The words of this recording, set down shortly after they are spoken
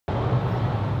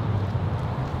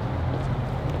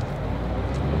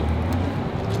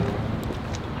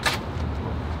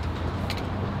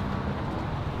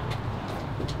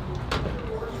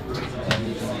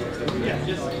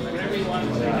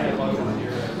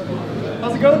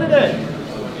it going today?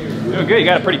 Doing good. You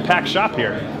got a pretty packed shop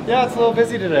here. Yeah, it's a little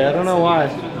busy today. I don't know why.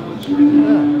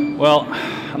 Yeah. Well,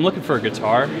 I'm looking for a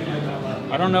guitar.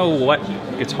 I don't know what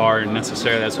guitar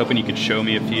necessarily. I was hoping you could show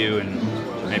me a few, and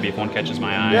maybe if one catches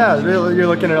my eye. Yeah, really, you're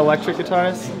looking at electric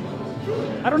guitars?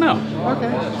 I don't know. Okay.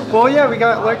 Well, yeah, we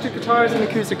got electric guitars and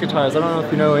acoustic guitars. I don't know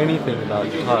if you know anything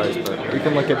about guitars, but we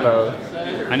can look at both.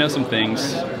 I know some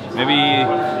things. Maybe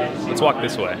let's walk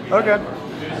this way. Okay.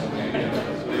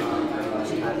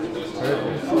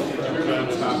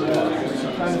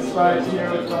 Kind of start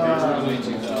here with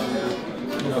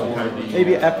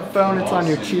maybe Epiphone. It's on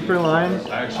your cheaper line.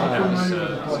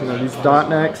 You know, these dot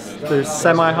necks. There's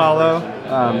semi-hollow.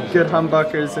 Good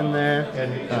humbuckers in there.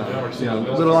 You know,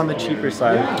 a little on the cheaper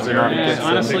side because they're not good.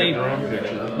 Honestly,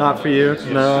 not for you.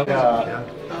 No.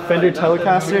 Fender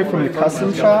Telecaster from the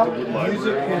custom shop. You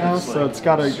know, so it's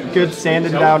got a good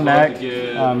sanded down neck.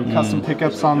 Custom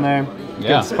pickups on there.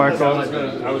 Yeah. Good sparkle.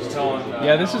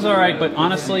 Yeah, this is all right, but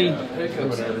honestly,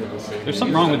 there's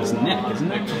something wrong with his neck, isn't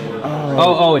there?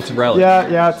 Oh, it's a relic.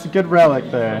 Yeah, it's a good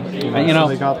relic there. You know, so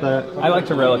they got that. I like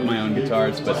to relic my own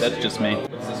guitars, but that's just me.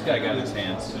 What's this guy got in his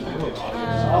hands?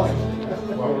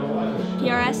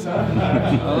 PRS.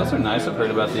 Oh, those are nice. I've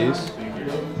heard about these.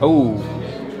 Oh,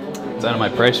 it's out of my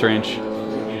price range.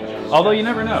 Although you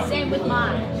never know. Same with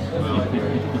mine.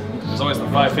 There's always the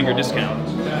 5-finger discount.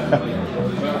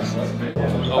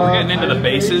 Oh, we're getting into the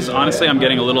basses. Honestly, I'm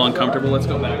getting a little uncomfortable. Let's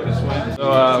go back this way.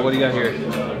 So, what do you got here?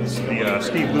 It's the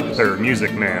Steve Lukather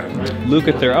Music Man.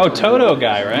 Lukather. Oh, Toto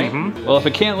guy, right? Mm-hmm. Well, if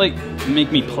it can't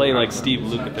make me play like Steve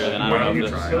Lukather, then I don't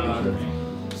know.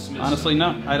 Honestly,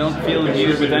 no. I don't feel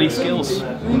imbued with any skills.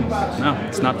 No,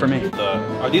 it's not for me.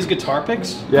 Are these guitar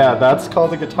picks? Yeah, that's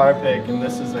called a guitar pick, and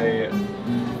this is a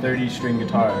 30-string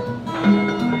guitar.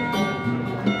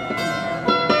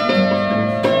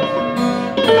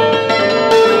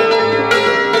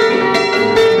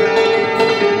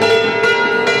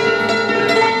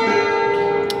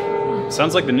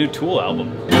 Sounds like the new Tool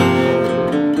album.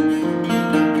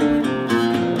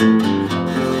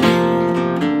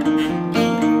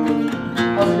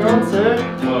 How's it going, sir?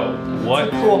 Whoa. What?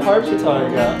 Cool harp guitar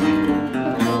you got.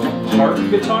 Harp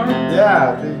guitar?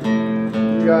 Yeah,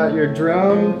 you got your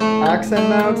drone accent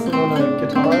mounts on the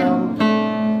guitar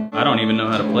album. I don't even know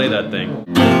how to play that thing.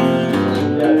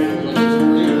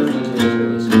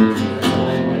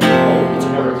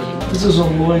 This is a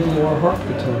Lloyd Moore harp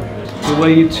guitar. The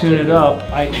way you tune it up,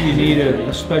 you need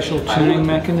a special tuning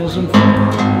mechanism. I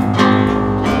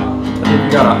think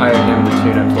you gotta hire him to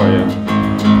tune it for you.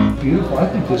 Beautiful. I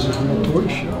think this is real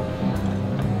tortoiseshell.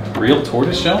 Real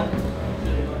tortoiseshell? I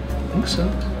think so.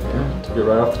 Yeah, took it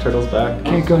right off the turtle's back.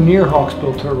 Can't go near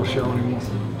Hawksbill turtle shell anymore.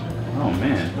 Oh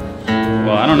man.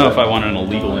 Well, I don't know if I want an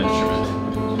illegal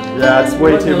instrument. Yeah, it's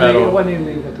way too metal. It wasn't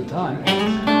illegal at the time.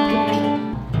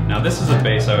 Now this is a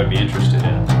bass I would be interested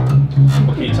in.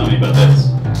 What can you tell me about this?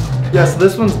 Yeah, so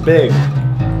this one's big.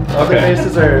 Other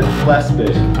basses are less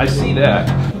big. I see that.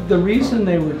 The reason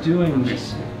they were doing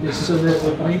this is so that it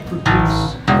would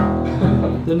reproduce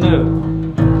the note.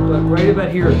 But right about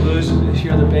here it loses it.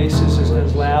 Here the bass isn't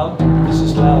as loud. This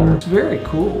is louder. It's very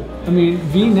cool. I mean,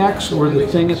 V-necks were the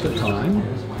thing at the time.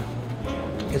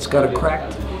 It's got a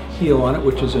cracked heel on it,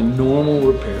 which is a normal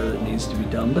repair that needs to be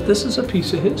done. But this is a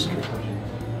piece of history.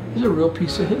 It's a real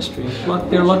piece of history.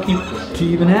 They're lucky to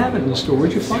even have it in the store.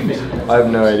 Where'd you find it? I have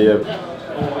no idea.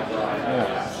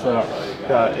 Yeah, so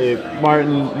got a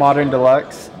Martin Modern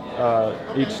Deluxe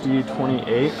HD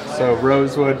 28. So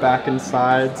rosewood back and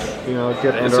sides. You know,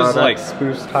 good Adirondack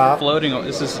spruce top. Floating.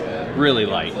 This is really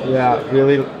light. Yeah,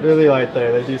 really light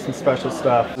there. They do some special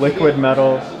stuff. Liquid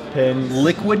metal pins.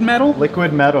 Liquid metal?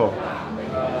 Liquid metal.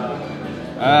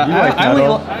 I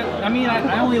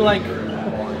only like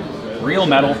real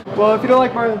metal. Well, if you don't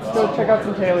like Martin, still check out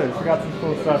some Taylors. We got some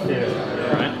cool stuff here.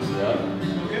 Alright. These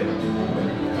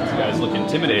guys look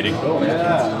intimidating.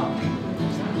 Yeah.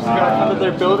 Got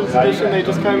their Builders Edition. They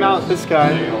just came out with this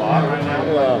guy.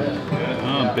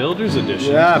 Builders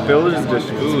Edition. Yeah, Builders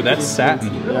Edition. Ooh, that's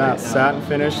satin. Yeah, satin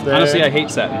finish there. Honestly, I hate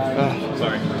satin.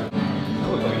 Sorry.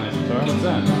 Oh, look at this guitar. What's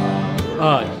that?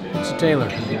 It's a Taylor.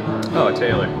 Oh, a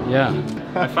Taylor. Yeah.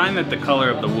 I find that the color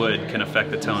of the wood can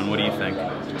affect the tone. What do you think?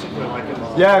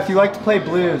 Yeah, if you like to play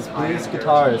blues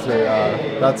guitars are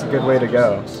that's a good way to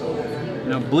go. You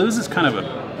know, blues is kind of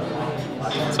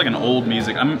it's like an old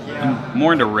music. I'm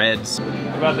more into reds.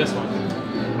 What about this one?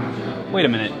 Wait a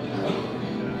minute.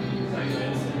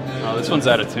 Oh, this one's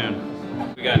out of tune.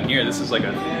 What we got in here, this is like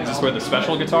is this where the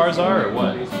special guitars are, or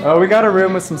what? Oh, we got a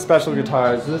room with some special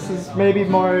guitars. This is maybe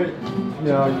more, you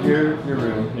know, your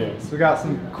room here. So we got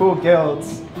some cool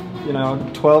guilds. you know,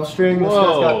 12 string. This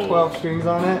Whoa. one's got 12 strings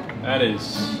on it. That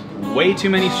is way too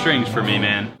many strings for me,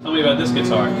 man. Tell me about this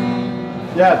guitar.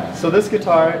 Yeah, so this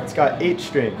guitar, it's got 8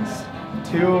 strings.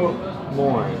 2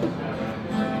 more.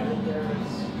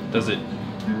 Does it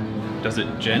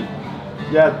gent?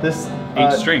 Yeah, this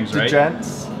 8 strings, the right?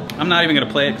 Gents. I'm not even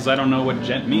gonna play it because I don't know what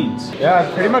gent means. Yeah,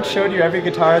 I pretty much showed you every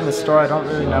guitar in the store. I don't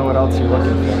really know what else you're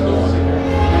looking for.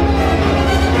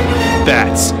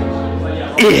 That's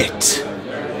it.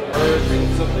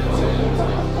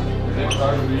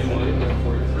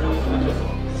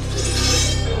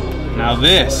 Now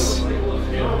this.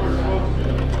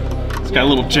 It's got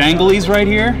little janglies right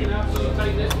here.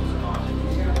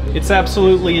 It's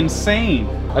absolutely insane.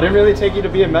 I didn't really take you to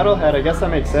be a metalhead. I guess that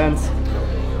makes sense.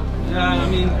 I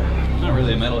mean, not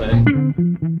really a metalhead.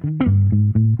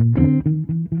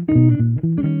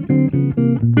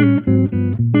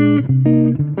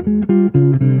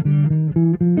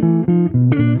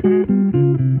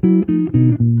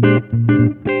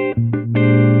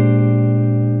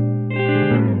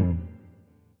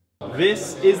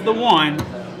 This is the one.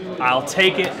 I'll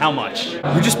take it. How much?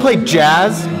 You just played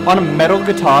jazz on a metal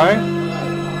guitar?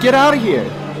 Get out of here.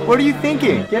 What are you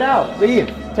thinking? Get out.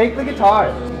 Leave. Take the guitar.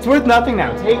 It's worth nothing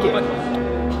now. Take it.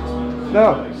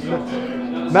 No.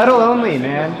 Metal only,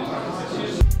 man.